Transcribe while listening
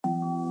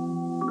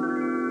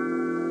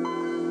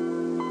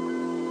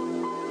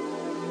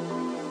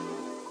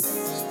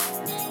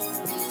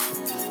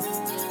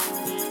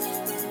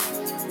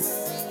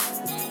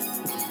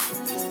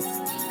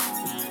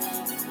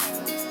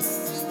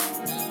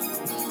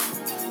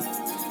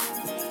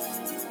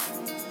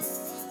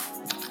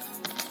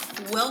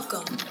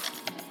Welcome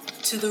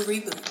to the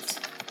reboot.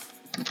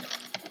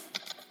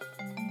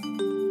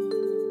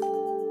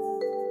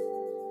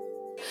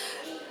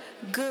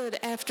 Good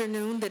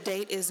afternoon. The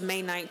date is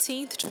May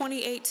 19th,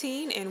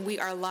 2018, and we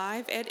are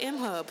live at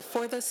MHub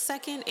for the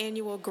second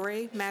annual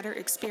Gray Matter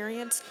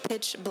Experience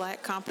Pitch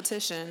Black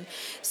competition.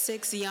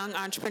 6 young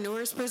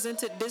entrepreneurs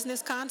presented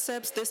business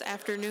concepts this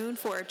afternoon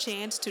for a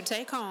chance to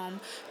take home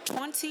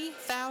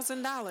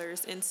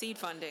 $20,000 in seed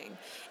funding.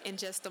 In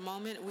just a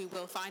moment, we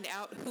will find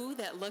out who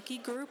that lucky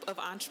group of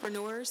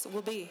entrepreneurs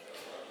will be.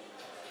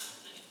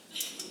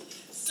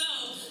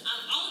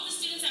 All of the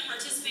students that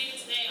participated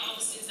today, all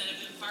the students that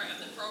have been part of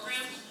the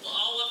program, will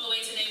all walk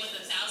away today with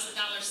a $1,000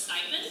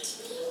 stipend.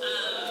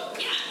 And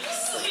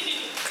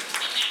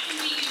that can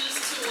be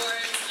used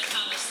towards a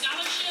college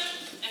scholarship,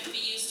 that can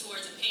be used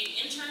towards a paid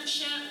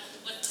internship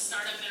with the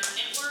Startup in Our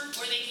Network,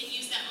 or they can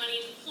use that money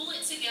to pull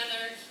it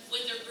together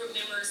with their group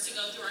members to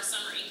go through our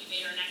summer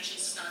incubator and actually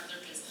start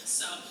their business.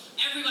 So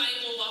everybody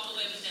will walk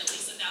away with at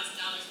least $1,000,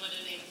 whether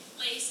they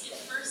place in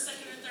first,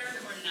 second, or third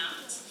or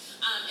not.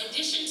 In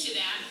addition to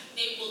that,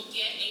 they will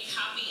get a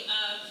copy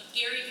of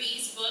Gary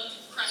Vee's book,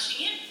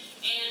 Crushing It,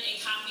 and a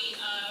copy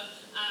of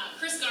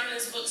Chris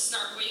Gardner's book,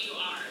 Start Where You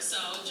Are. So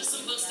just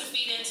some books to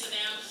feed into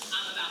them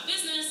about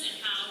business and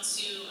how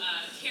to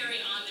carry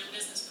on their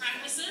business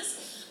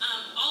practices.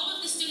 All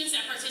of the students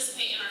that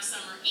participate in our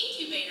summer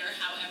incubator,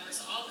 however,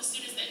 so all the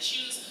students that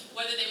choose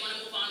whether they want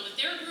to move on with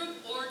their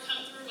group or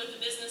come through with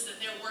the business that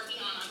they're working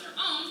on their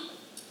own,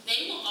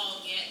 they will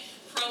all get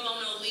pro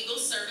bono legal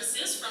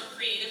services from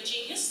Creative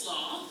Genius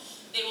Law.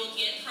 They will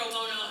get pro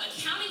bono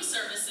accounting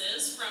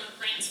services from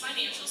Grants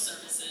Financial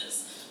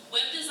Services,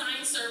 web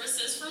design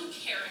services from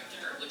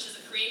Character, which is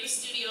a creative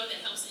studio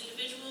that helps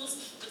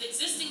individuals with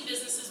existing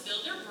businesses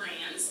build their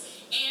brands,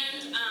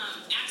 and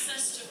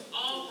access to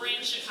all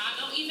Brand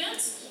Chicago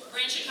events.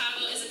 Brand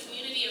Chicago is a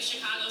community of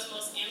Chicago's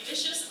most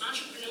ambitious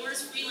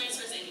entrepreneurs,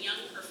 freelancers, and young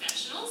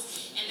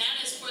professionals, and that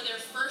is for their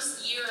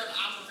first year of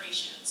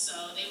operation. So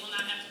they will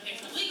not have to pay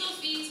for legal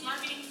fees,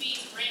 marketing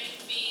fees, branding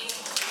fees,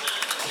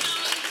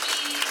 accounting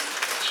fees,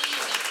 any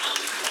of that.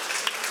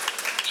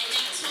 And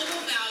that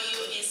total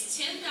value is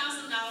 $10,575.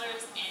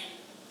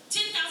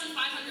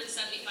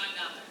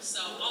 So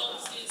all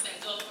of the students that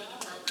go through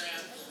the program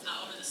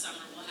over the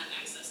summer will have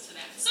access to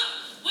that. So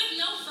with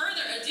no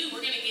further ado, we're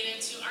going to get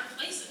into our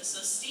places.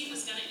 So Steve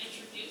is going to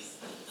introduce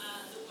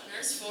the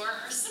winners for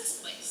our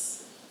 6th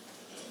place.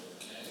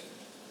 Okay.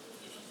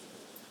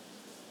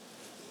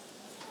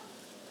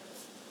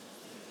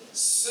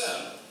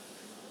 So,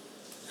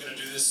 we're going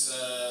to do this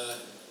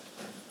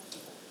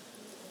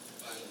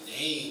by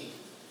name.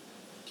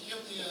 Can you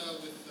help me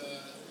with the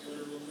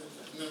order real quick?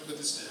 I'm going to put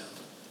this down.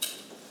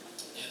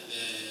 And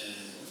then...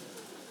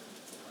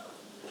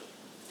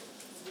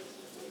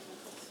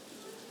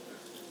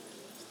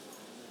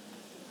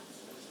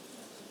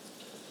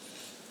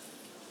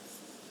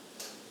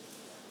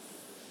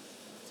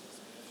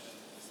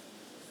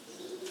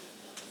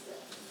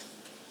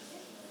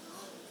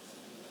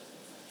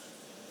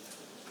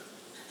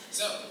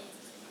 So,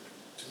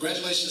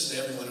 congratulations to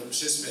everyone who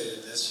participated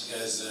in this. You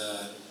guys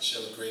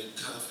showed great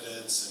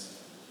confidence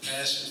and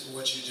passion for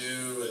what you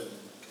do, and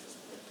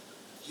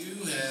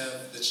you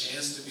have the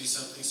chance to be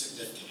something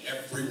significant,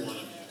 every one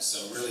of you. So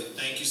really,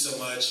 thank you so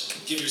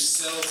much. Give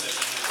yourselves a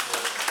hand for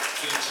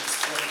getting to this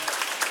point.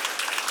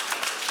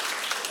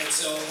 And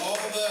so,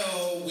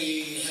 although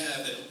we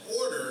have an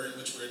order in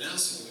which we're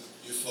announcing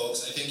you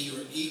folks, I think you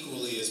are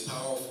equally as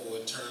powerful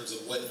in terms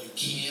of what you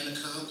can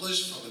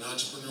accomplish from an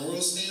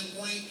entrepreneurial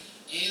standpoint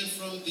and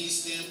from the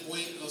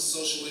standpoint of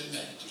social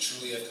impact. You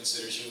truly have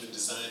considered human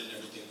design and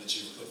everything that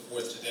you've put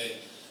forth today,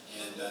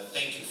 and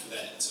thank you for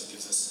that. So it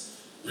gives us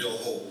real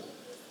hope.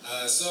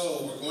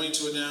 So we're going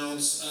to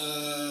announce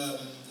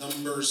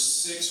number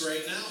 6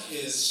 right now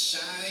is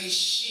Shy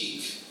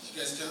Chic. You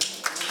guys come?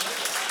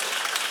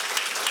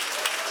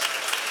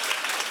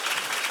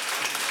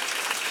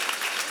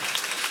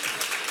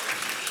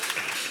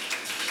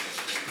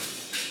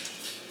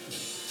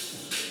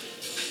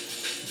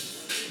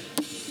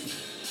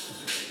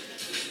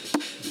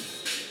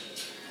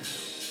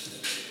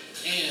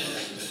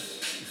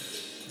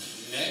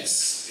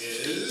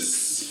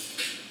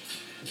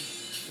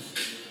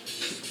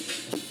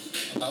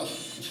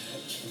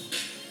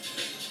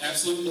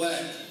 Absolute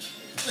Black.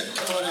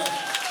 Come on in.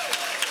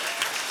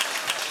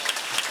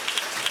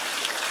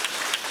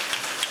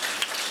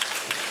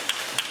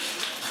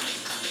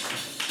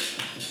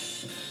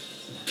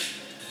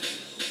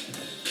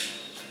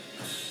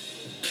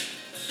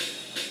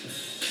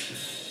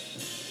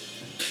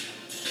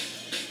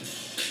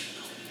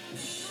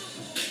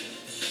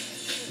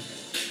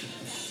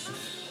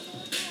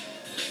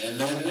 And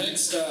then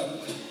next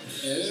up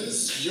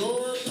is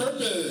Your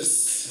Purpose.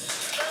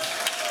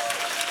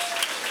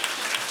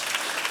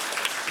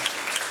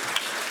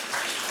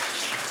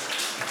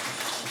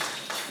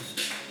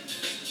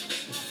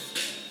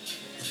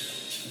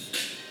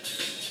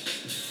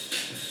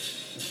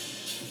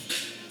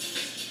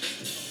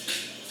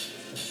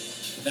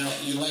 Now,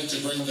 you'd like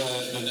to bring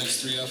the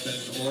next 3 up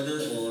in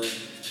order, or?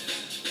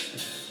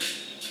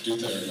 Do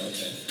third,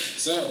 okay.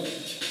 So,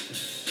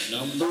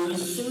 number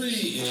 3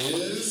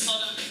 is...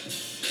 Hold on.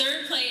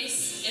 Third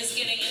place is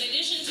getting, in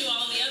addition to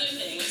all the other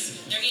things,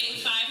 they're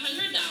getting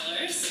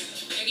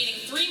 $500. They're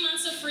getting 3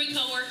 months of free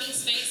co-working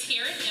space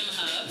here at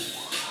MHub.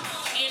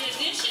 In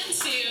addition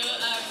to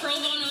a pro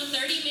bono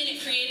 30-minute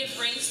creative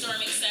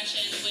brainstorming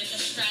session with a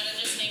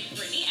strategist named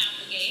Brittany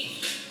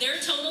Applegate, their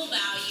total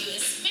value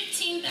is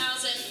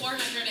 $15,425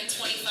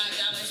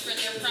 for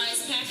their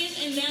prize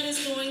package, and that is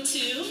going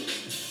to...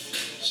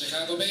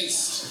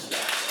 Chicago-based.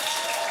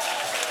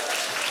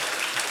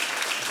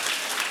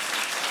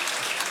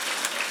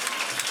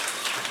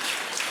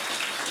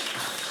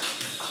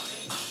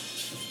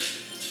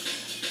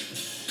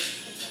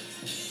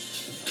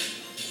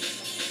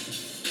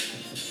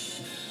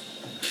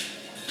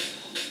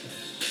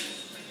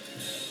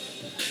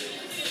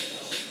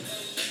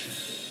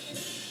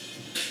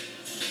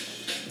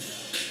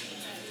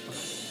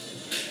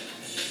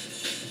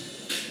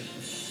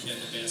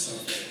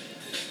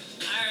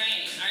 All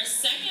right, our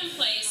second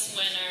place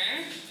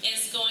winner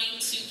is going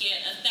to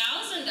get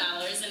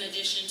 $1,000 in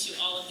addition to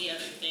all of the other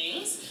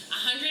things,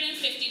 $150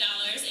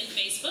 in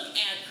Facebook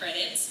ad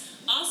credits,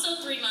 also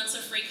 3 months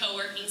of free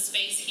co-working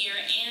space here,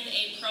 and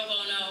a pro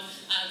bono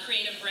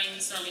creative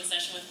brainstorming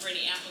session with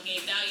Brittany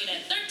Applegate valued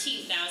at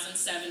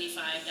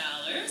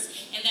 $13,075,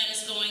 and that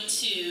is going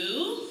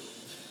to...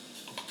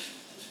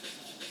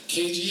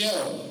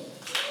 KGO.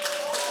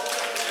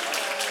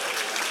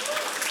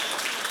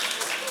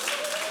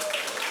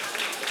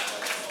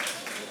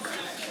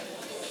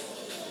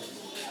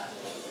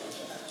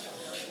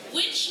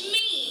 Which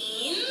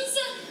means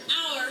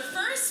our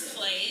first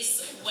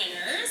place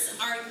winners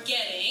are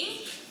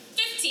getting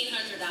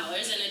 $1,500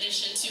 in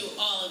addition to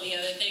all of the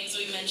other things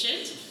we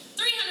mentioned,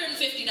 $350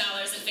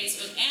 in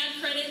Facebook ad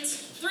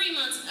credits, 3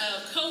 months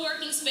of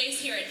co-working space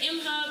here at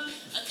MHub,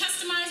 a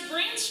customized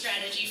brand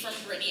strategy from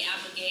Brittany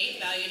Applegate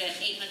valued at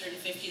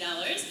 $850,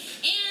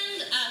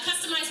 and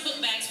customized book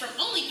bags from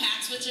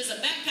OnlyPacks, which is a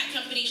backpack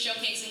company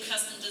showcasing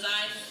custom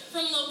design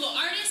from local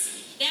artists.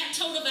 That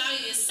total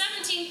value is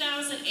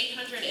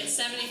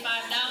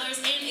 $17,875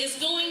 and is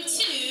going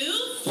to...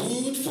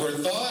 Food for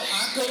Thought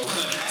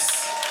Aquaponics.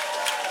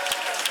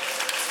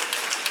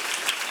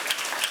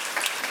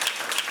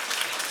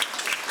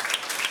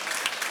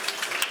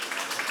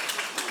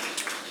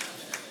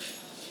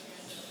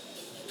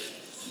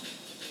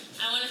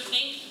 I want to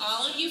thank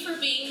all of you for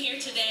being here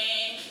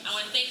today. I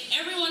want to thank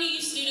every one of you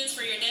students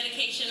for your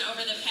dedication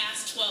over the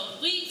past 12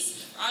 weeks.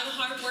 All the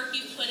hard work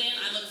you've put in.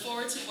 I look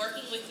forward to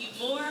working with you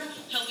more,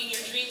 helping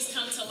your dreams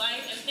come to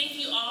life. And thank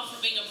you all for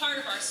being a part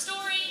of our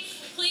story.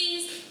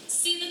 Please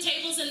see the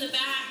tables in the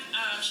back.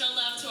 Show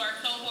love to our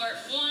cohort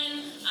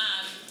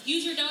 1.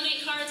 Use your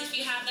donate cards if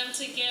you have them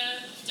to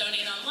give.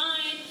 Donate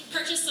online.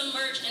 Purchase some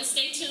merch. And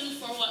stay tuned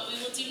for what we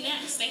will do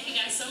next. Thank you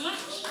guys so much.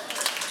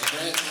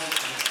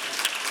 Congratulations.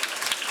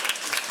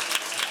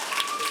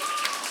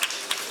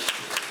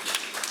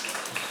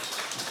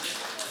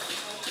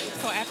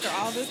 So after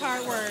all this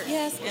hard work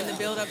and the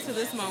build up to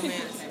this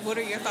moment, what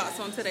are your thoughts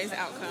on today's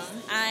outcome?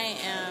 I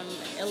am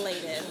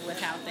elated with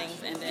how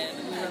things ended.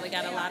 We really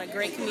got a lot of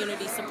great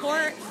community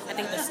support. I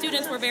think the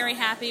students were very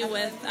happy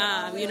with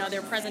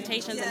their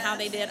presentations and how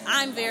they did.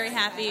 I'm very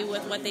happy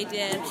with what they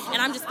did,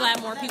 and I'm just glad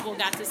more people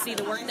got to see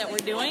the work that we're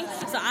doing.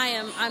 So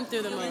I'm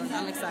through the moon.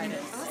 I'm excited.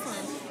 Awesome.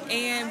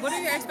 And what are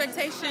your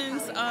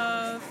expectations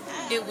of,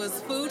 it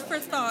was Food for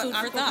Thought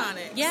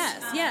Aquaponics?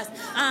 Yes.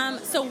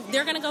 So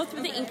they're going to go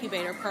through the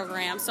incubator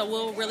program, so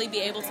we'll really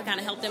be able to kind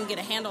of help them get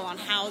a handle on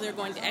how they're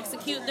going to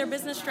execute their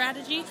business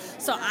strategy.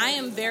 So I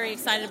am very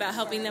excited about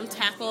helping them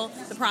tackle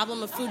the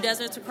problem of food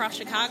deserts across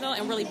Chicago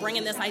and really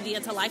bringing this idea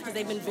to life because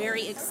they've been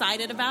very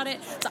excited about it.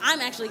 So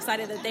I'm actually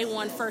excited that they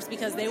won first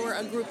because they were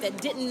a group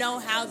that didn't know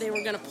how they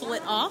were going to pull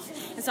it off.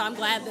 And so I'm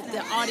glad that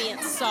the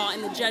audience saw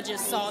and the judges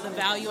saw the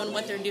value in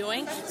what they're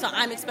doing. So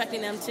I'm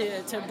expecting them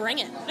to bring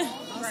it.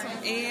 Awesome.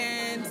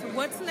 And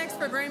what's next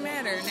for Gray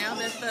Matter now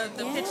that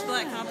the Pitch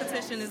Black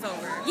competition is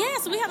over? Yeah,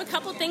 so we have a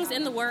couple things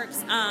in the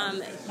works.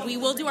 We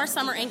will do our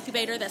summer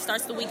incubator that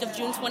starts the week of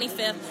June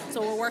 25th.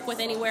 So we'll work with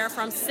anywhere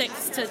from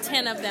 6 to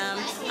 10 of them,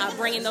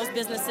 bringing those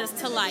businesses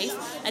to life.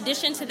 In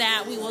addition to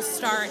that, we will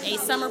start a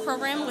summer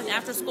program with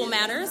After School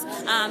Matters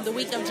the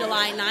week of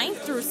July 9th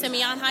through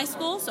Simeon High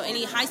School. So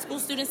any high school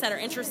students that are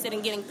interested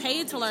in getting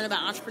paid to learn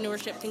about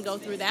entrepreneurship can go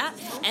through that.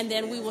 And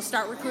then we will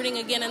start recruiting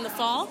again in the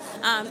fall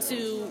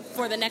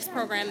for the next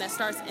program that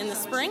starts in the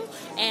spring.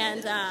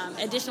 And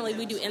additionally,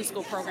 we do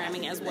in-school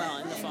programming as well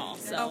in the fall.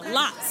 So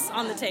lots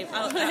on the table.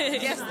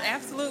 Yes,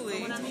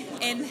 absolutely.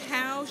 And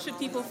how should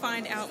people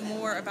find out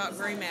more about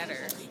Gray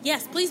Matter?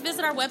 Yes, please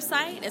visit our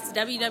website. It's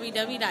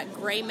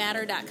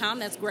www.graymatter.com.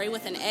 That's Gray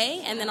with an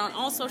A. And then on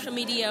all social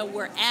media,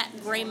 we're at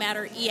Gray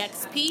Matter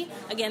EXP.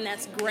 Again,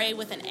 that's Gray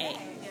with an A.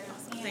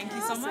 Thank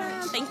you so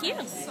much. Thank you.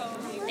 So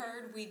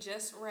we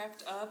just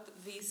wrapped up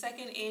the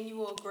second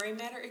annual Gray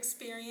Matter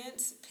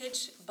Experience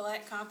Pitch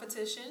Black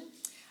Competition.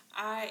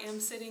 I am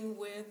sitting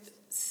with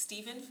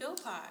Stephen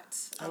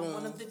Philpott,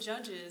 one of the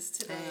judges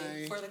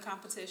today for the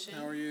competition.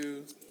 How are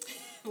you?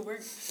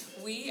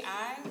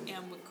 I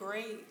am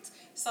great.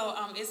 So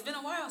it's been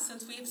a while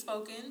since we've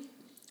spoken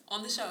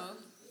on the show,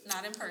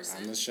 not in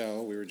person. On the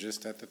show, we were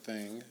just at the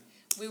thing.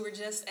 We were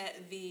just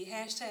at the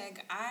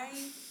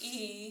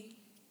 #IE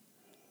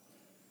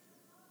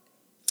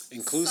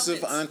Inclusive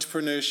Summit.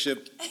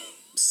 Entrepreneurship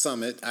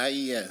Summit,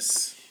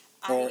 IES.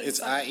 Or IE it's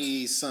Summit.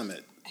 IE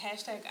Summit.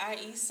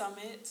 #IE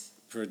Summit.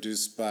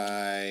 Produced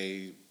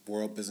by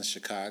World Business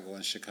Chicago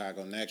and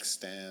Chicago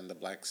Next and the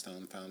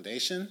Blackstone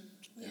Foundation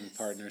in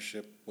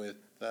partnership with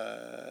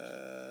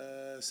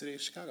the City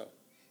of Chicago.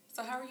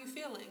 So how are you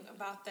feeling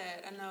about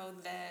that? I know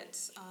that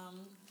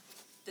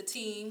the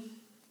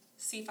team,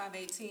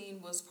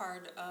 C518, was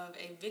part of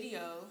a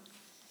video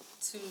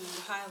to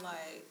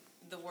highlight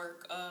the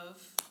work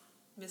of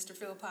Mr.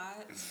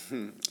 Philpott.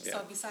 Yeah.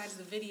 So besides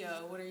the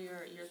video, what are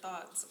your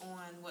thoughts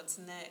on what's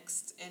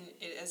next and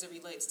as it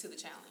relates to the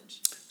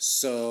challenge?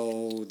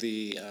 So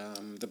the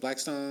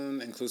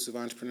Blackstone Inclusive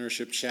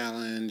Entrepreneurship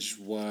Challenge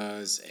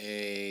was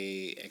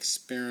a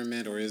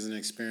experiment, or is an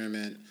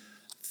experiment,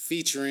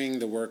 featuring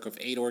the work of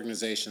 8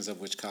 organizations, of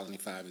which Colony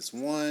 5 is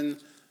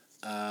one.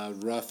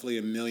 Roughly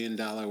 $1 million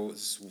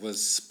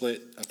was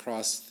split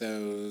across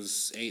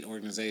those 8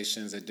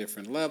 organizations at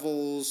different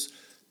levels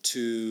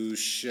to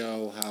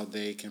show how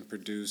they can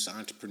produce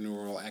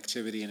entrepreneurial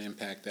activity and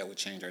impact that would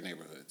change our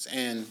neighborhoods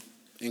and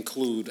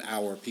include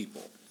our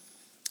people.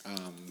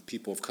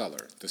 People of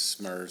color, the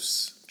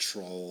Smurfs,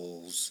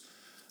 Trolls,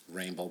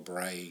 Rainbow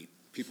Bright,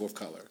 people of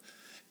color.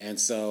 And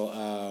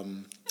so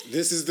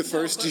this is the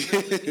first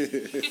year.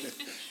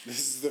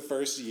 This is the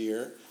first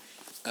year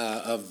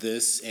of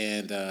this,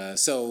 and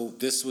so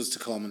this was the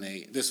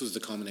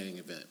culminating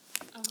event.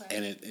 Okay.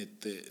 And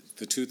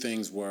the two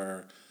things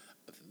were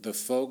the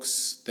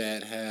folks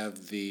that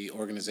have the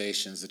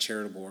organizations, the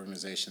charitable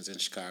organizations in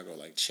Chicago,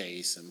 like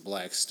Chase and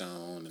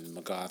Blackstone and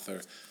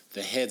MacArthur.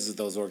 The heads of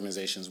those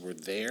organizations were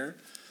there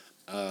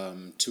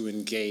to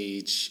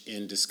engage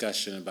in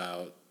discussion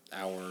about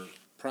our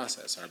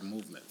process, our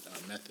movement,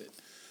 our method.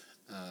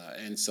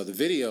 And so the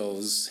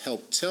videos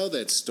help tell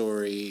that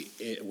story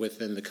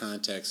within the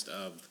context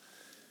of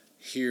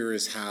here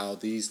is how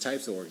these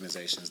types of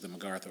organizations, the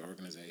MacArthur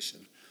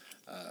organization,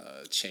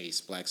 Chase,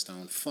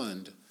 Blackstone,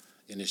 fund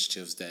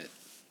initiatives that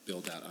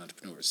build out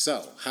entrepreneurs.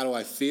 So how do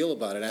I feel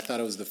about it? I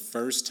thought it was the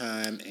first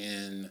time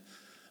in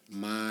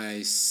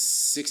my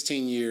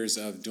 16 years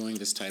of doing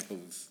this type of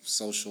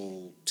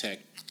social tech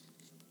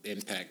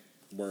impact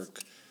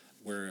work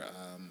where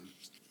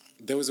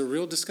there was a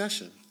real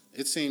discussion.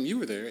 It seemed, you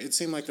were there, it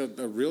seemed like a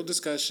real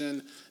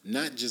discussion,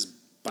 not just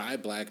by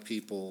Black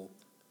people,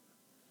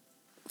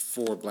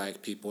 for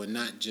Black people, and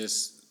not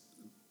just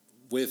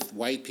with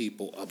white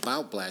people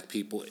about Black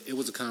people. It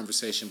was a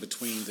conversation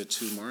between the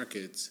two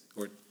markets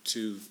or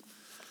two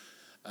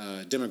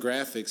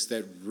demographics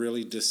that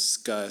really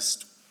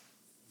discussed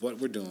what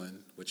we're doing,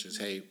 which is,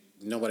 hey,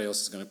 nobody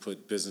else is going to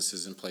put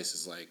businesses in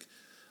places like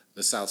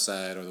the South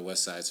Side or the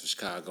West Sides of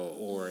Chicago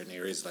or in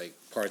areas like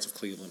parts of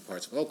Cleveland,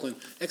 parts of Oakland,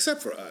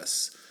 except for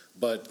us.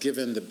 But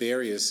given the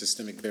barriers,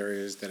 systemic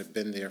barriers that have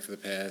been there for the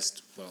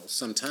past,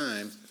 some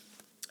time,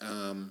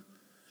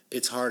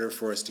 it's harder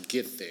for us to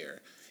get there.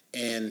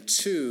 And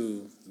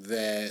two,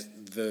 that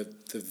the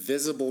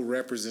visible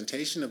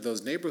representation of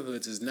those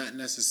neighborhoods is not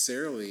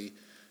necessarily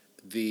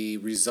the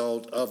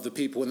result of the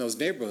people in those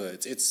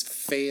neighborhoods. It's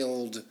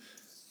failed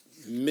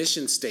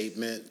mission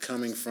statement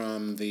coming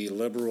from the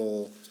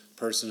liberal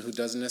person who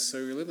doesn't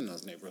necessarily live in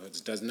those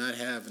neighborhoods, does not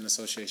have an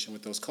association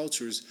with those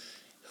cultures,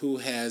 who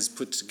has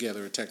put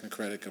together a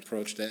technocratic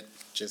approach that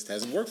just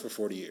hasn't worked for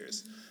 40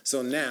 years.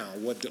 So now,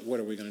 what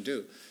are we going to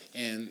do?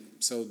 And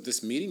so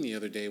this meeting the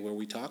other day where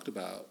we talked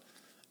about,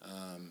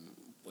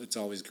 it's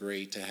always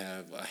great to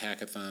have a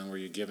hackathon where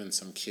you're giving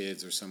some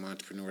kids or some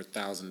entrepreneur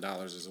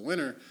 $1,000 as a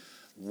winner.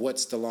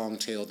 What's the long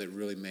tail that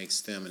really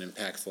makes them an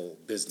impactful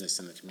business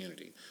in the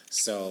community?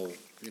 So,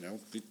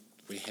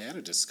 we had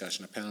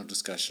a panel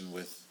discussion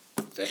with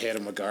the head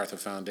of MacArthur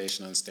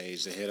Foundation on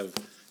stage, the head of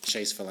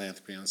Chase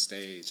Philanthropy on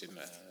stage, and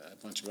a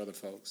bunch of other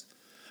folks.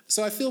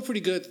 So I feel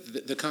pretty good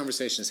the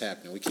conversation is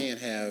happening. We can't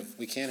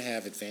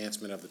have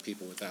advancement of the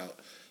people without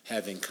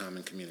having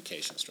common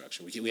communication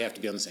structure. We have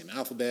to be on the same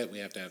alphabet. We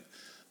have to have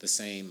the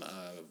same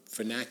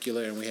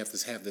vernacular, and we have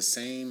to have the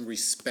same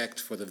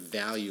respect for the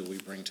value we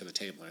bring to the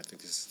table. And I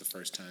think this is the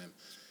first time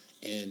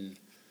in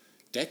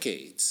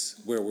decades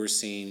where we're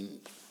seeing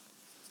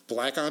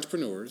Black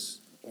entrepreneurs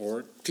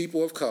or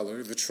people of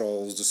color, the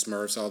Trolls, the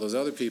Smurfs, all those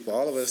other people,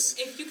 all of us.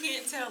 If you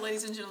can't tell,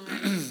 ladies and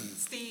gentlemen,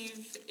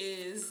 Steve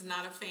is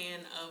not a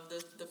fan of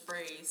the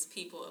phrase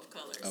 "people of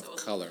color."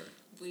 Color.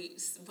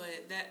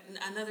 But that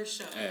another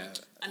show,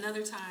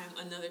 another time,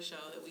 another show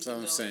that we That's can what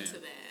go I'm saying. into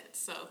that.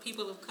 So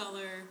people of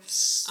color,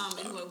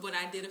 and what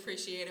I did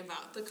appreciate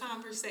about the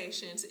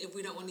conversations, if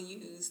we don't want to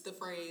use the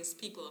phrase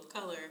 "people of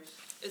color,"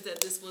 is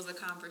that this was a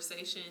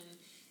conversation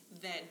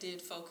that did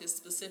focus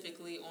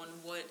specifically on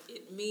what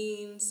it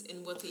means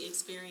and what the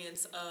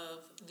experience of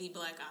the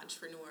Black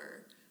entrepreneur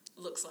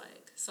looks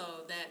like.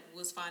 So that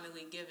was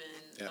finally given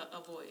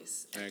a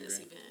voice at this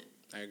event.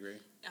 I agree.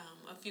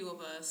 A few of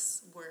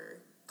us were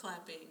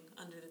clapping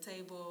under the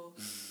table.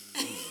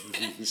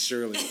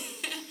 Surely.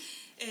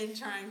 And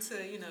trying to,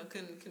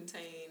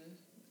 contain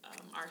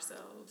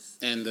ourselves.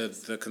 And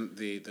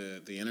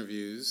the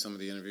interviews, some of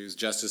the interviews,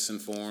 Justice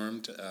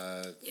Informed,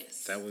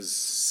 yes, that was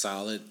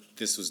solid.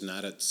 This was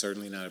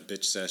certainly not a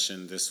bitch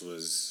session. This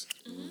was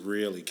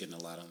really getting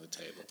a lot on the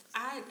table.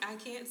 I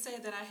can't say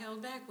that I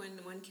held back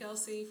when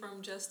Kelsey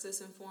from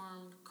Justice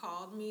Informed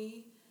called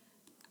me.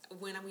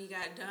 When we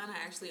got done, I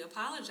actually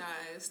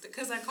apologized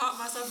because I caught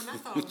myself and I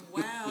thought,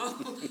 wow,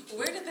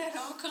 where did that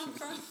all come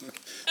from?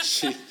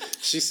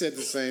 She said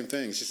the same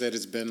thing. She said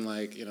it's been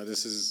like,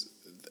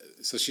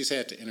 so she's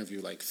had to interview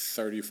like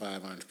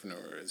 35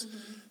 entrepreneurs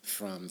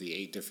from the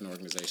 8 different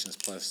organizations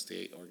plus the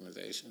 8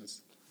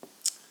 organizations.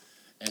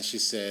 And she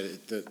said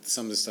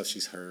some of the stuff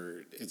she's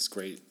heard, it's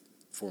great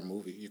for a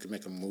movie. You could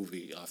make a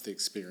movie off the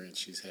experience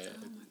she's had.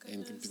 Oh my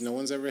goodness. And no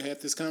one's ever had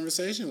this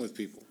conversation with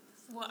people.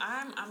 Well,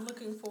 I'm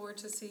looking forward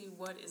to see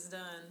what is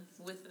done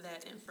with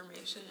that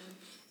information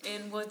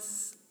and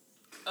what's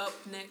up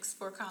next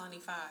for Colony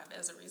 5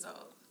 as a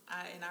result.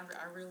 I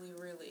really,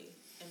 really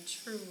am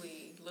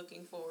truly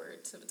looking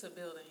forward to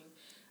building.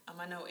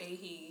 I know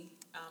Ahi,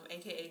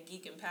 a.k.a.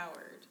 Geek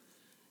Empowered,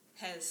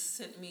 has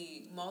sent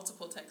me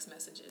multiple text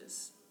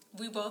messages.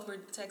 We both were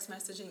text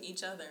messaging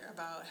each other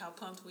about how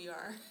pumped we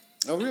are.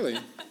 Oh, really?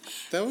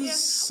 That was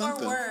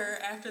something. Or were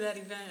after that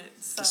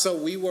event. So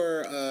we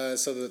were,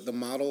 the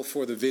model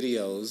for the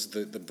videos,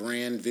 the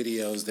brand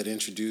videos that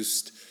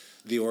introduced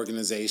the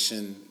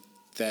organization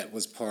that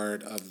is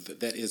part of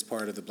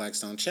the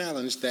Blackstone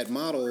Challenge, that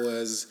model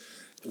was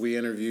we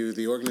interview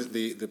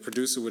the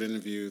producer would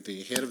interview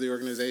the head of the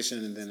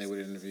organization, and then they would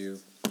interview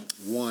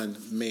 1,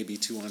 maybe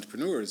 2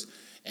 entrepreneurs.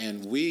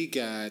 And we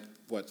got,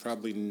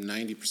 probably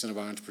 90% of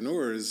our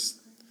entrepreneurs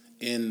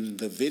in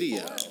the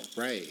video,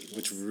 right,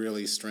 which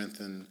really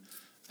strengthened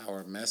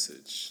our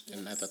message. Yes.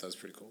 And I thought that was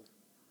pretty cool.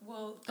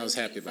 Well, I was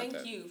happy about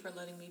that. Thank you for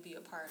letting me be a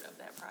part of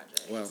that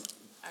project. Well,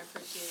 I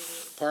appreciate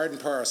it. Part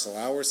and parcel.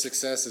 Our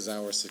success is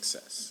our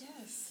success.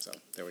 Yes. So,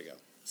 there we go.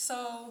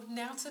 So,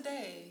 now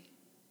today,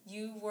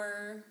 you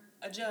were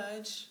a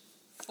judge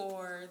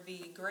for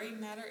the Gray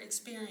Matter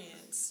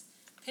Experience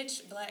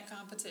Pitch Black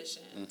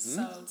competition. Mm-hmm.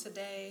 So,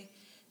 today,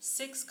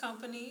 6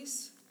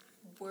 companies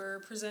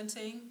were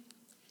presenting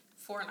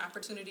for an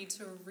opportunity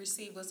to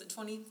receive, was it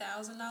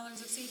 $20,000 of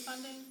seed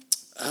funding?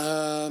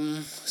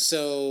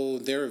 So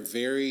there are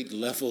varied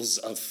levels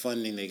of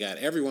funding they got.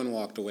 Everyone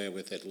walked away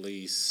with at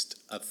least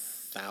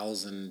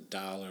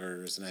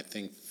 $1,000, and I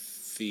think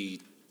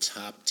the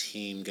top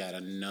team got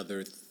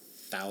another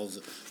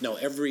 $1,000. No,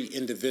 every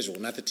individual,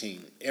 not the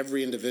team,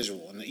 every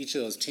individual, and each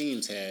of those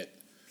teams had,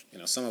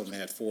 some of them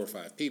had 4 or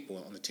 5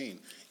 people on the team.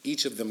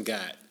 Each of them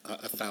got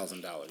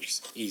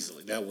 $1,000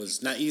 easily. That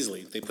was not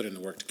easily; they put in the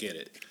work to get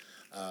it.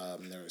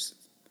 There was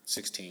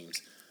 6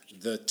 teams.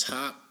 The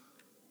top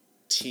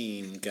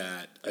team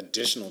got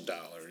additional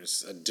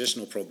dollars,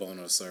 additional pro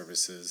bono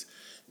services.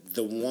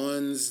 The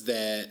ones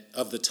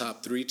of the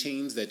top 3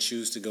 teams that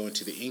choose to go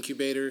into the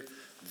incubator,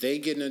 they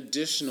get an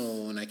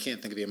additional, and I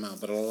can't think of the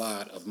amount, but a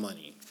lot of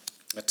money,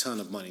 a ton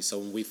of money. So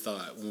when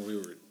we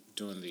were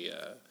doing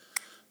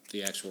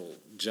the actual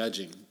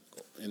judging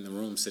in the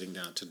room, sitting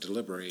down to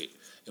deliberate,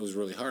 it was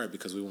really hard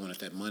because we wanted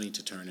that money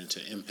to turn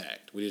into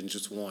impact. We didn't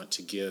just want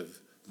to give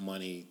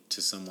money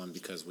to someone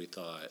because we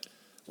thought,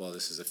 well,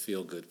 this is a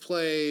feel-good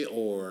play,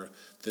 or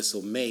this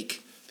will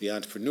make the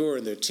entrepreneur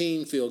and their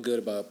team feel good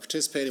about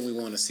participating. We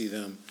want to see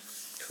them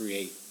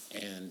create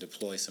and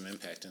deploy some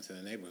impact into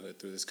the neighborhood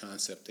through this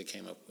concept they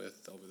came up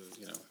with over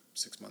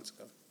 6 months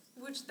ago.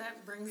 Which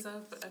that brings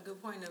up a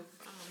good point of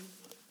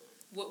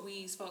what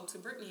we spoke to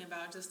Brittany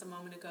about just a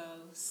moment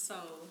ago.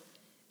 So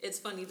it's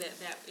funny that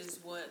is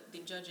what the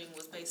judging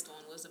was based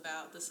on, was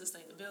about the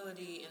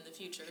sustainability in the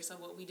future. So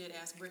what we did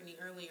ask Brittany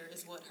earlier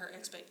is what her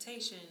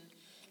expectation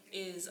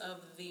is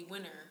of the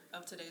winner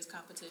of today's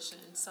competition.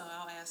 So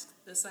I'll ask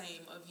the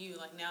same of you.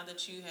 Like, now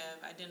that you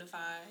have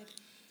identified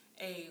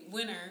a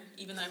winner,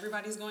 even though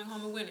everybody's going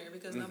home a winner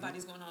because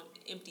nobody's going home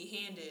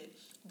empty-handed,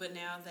 but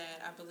now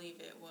that I believe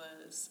it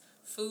was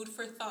Food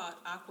for Thought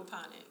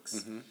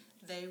Aquaponics,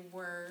 they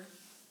were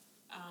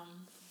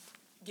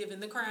given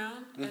the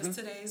crown as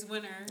today's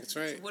winner. That's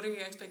right. So what are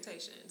your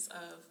expectations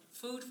of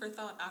Food for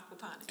Thought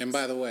Aquaponics? And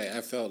by the way,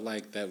 I felt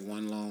like that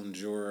one lone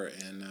juror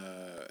in,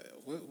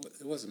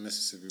 it wasn't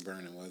Mississippi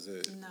Burning, was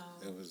it?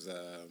 No. It was,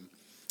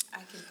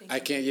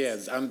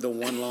 I'm the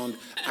one lone.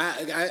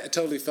 I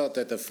totally felt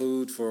that the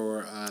Food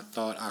for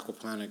Thought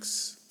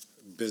Aquaponics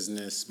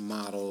business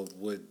model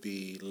would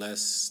be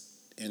less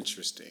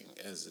interesting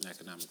as an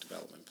economic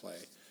development play.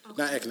 Okay.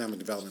 Not economic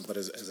development, but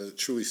as a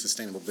truly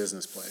sustainable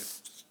business play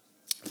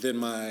than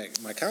my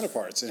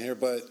counterparts in here.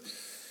 But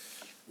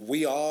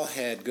we all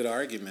had good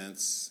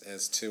arguments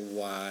as to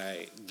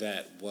why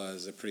that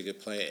was a pretty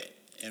good play.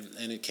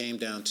 And it came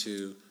down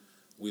to,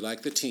 we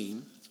like the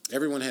team.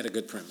 everyone had a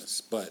good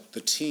premise, but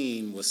the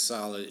team was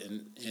solid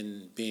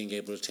in being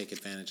able to take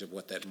advantage of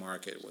what that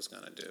market was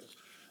going to do.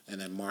 And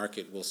that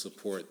market will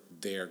support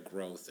their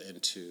growth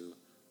into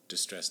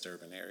distressed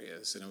urban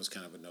areas. And it was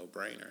kind of a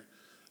no-brainer.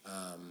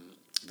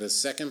 The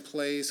second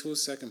place, who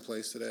was second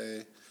place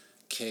today?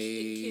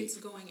 Kids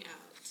Going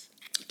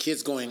Out.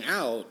 Kids Going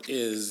Out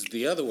is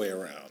the other way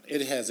around.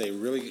 It has a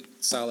really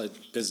solid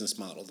business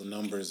model. The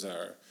numbers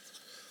are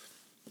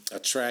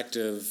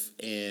attractive,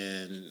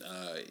 and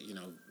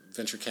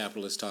venture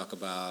capitalists talk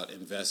about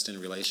invest in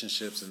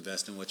relationships,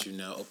 invest in what you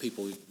know,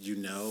 people you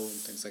know, and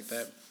things like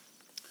that.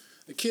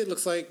 The kid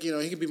looks like,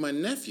 he could be my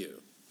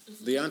nephew,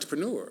 the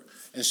entrepreneur.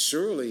 And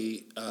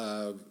surely,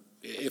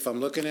 if I'm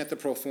looking at the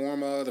pro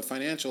forma, the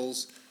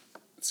financials,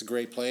 it's a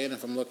great play. And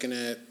if I'm looking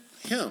at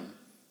him,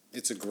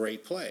 it's a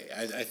great play.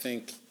 I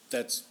think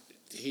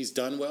he's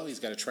done well. He's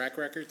got a track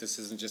record. This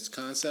isn't just a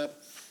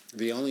concept.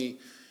 The only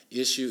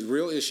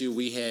real issue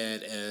we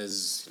had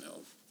as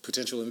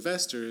potential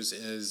investors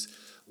is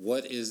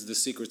what is the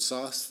secret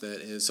sauce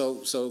that is.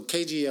 So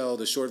KGL,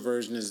 the short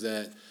version is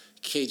that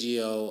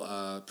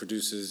KGL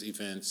produces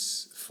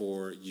events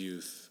for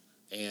youth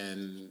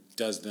and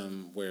does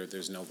them where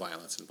there's no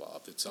violence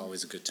involved. It's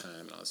always a good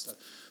time and all that stuff.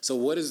 So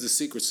what is the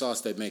secret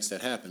sauce that makes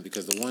that happen?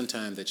 Because the one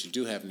time that you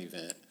do have an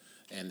event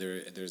and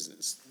there's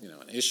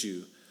an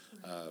issue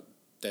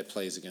that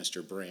plays against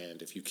your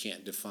brand, if you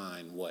can't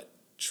define what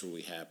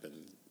truly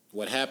happened,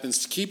 what happens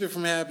to keep it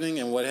from happening,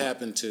 and what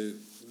happened to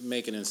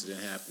make an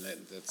incident happen,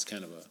 that's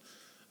kind of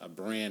a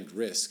brand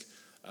risk.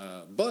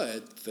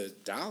 But the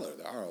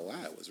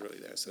ROI was really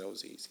there, so that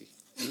was easy.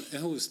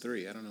 And who was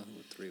 3? I don't know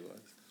who 3 was.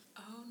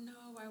 Oh, no,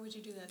 why would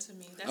you do that to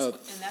me?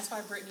 That's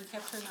why Brittany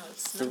kept her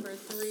notes. Number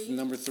 3.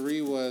 Number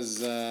 3 was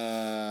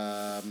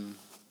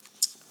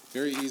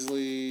very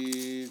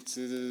easily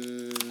to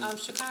the...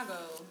 Chicago.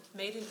 Not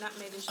made in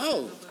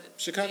Chicago, but...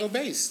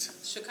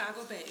 Chicago-based.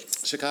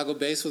 Chicago-based.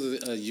 Chicago-based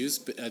was a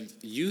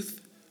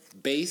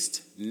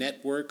youth-based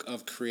network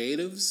of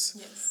creatives.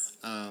 Yes.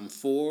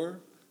 For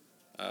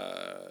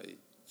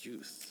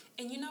youth.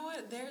 And you know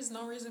what? There's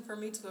no reason for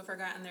me to have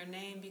forgotten their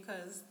name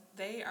because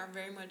they are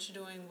very much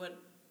doing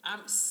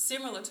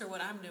similar to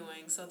what I'm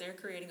doing. So they're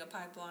creating a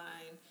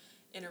pipeline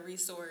and a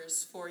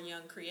resource for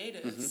young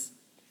creatives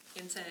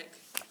in tech.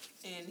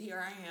 And here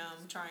I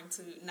am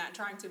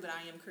but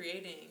I am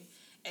creating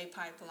a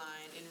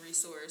pipeline and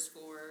resource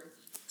for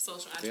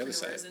social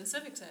entrepreneurs in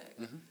civic tech.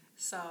 Mm-hmm.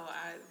 So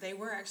they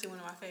were actually one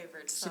of my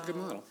favorites. It's a good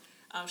model.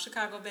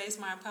 Chicago-based,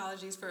 my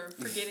apologies for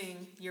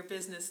forgetting your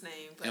business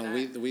name. But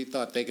we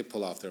thought they could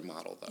pull off their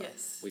model, though.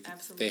 Yes,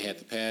 absolutely. They had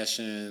the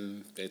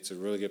passion. It's a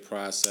really good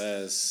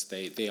process.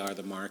 They are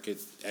the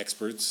market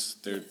experts.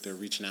 They're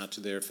reaching out to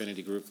their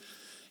affinity group.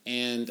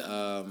 And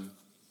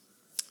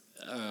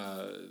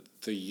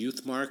the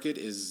youth market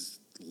is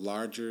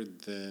larger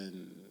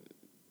than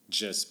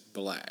just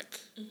Black.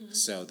 Mm-hmm.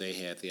 So they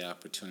have the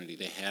opportunity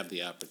to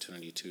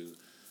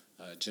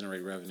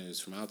generate revenues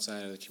from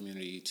outside of the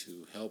community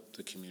to help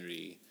the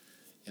community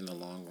in the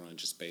long run,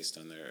 just based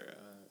on their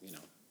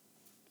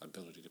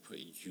ability to put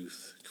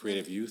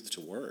creative youth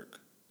to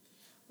work.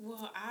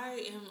 Well,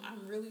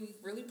 I'm really,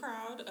 really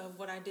proud of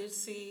what I did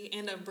see,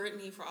 and of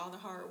Brittany for all the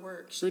hard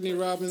work. Brittany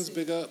Robbins,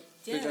 big up.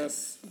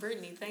 Yes, big up.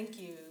 Brittany, thank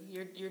you.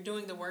 You're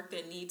doing the work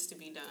that needs to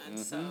be done.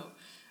 Mm-hmm. So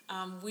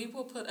we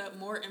will put up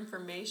more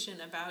information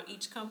about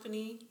each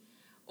company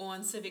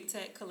on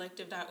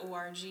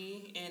civictechcollective.org.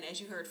 And as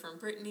you heard from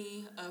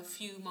Brittany a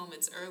few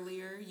moments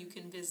earlier, you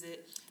can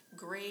visit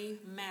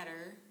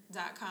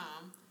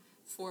graymatter.com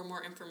for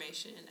more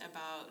information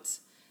about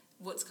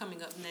what's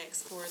coming up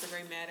next for the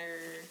Gray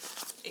Matter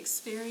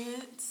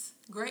experience.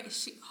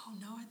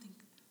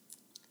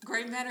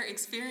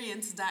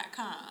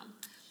 graymatterexperience.com.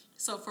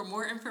 So for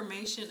more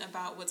information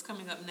about what's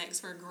coming up next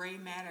for Gray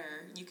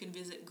Matter, you can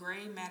visit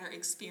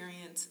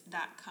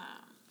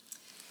graymatterexperience.com.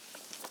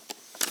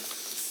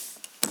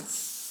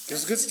 It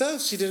was good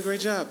stuff. She did a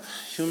great job.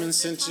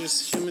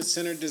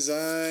 Human-centered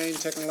design,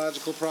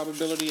 technological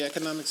probability,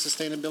 economic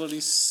sustainability,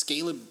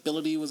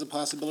 scalability was a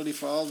possibility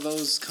for all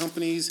those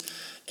companies.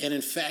 And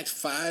in fact,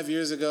 5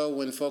 years ago,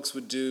 when folks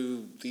would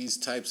do these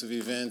types of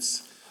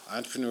events,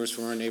 entrepreneurs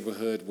from our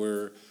neighborhood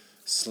were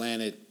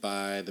slanted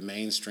by the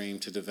mainstream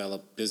to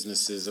develop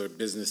businesses or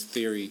business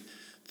theory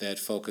that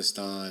focused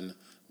on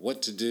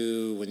what to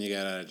do when you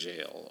got out of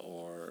jail,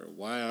 or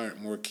why aren't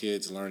more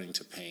kids learning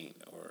to paint,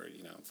 or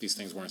these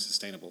things weren't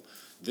sustainable.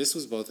 This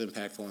was both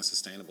impactful and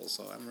sustainable,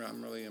 so I'm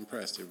really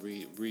impressed. It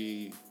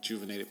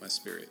rejuvenated my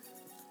spirit.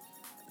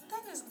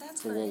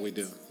 That's for great. What we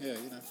do. Yeah,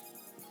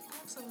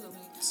 Absolutely.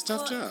 It's a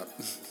tough job.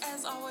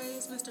 As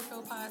always, Mr.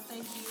 Philpott,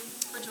 thank you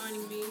for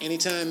joining me.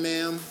 Anytime,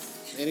 ma'am.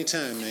 We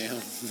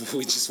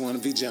just want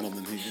to be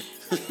gentlemen here.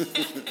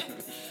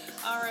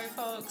 All right,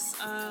 folks.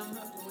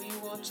 We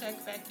will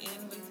check back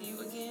in with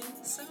you again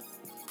soon.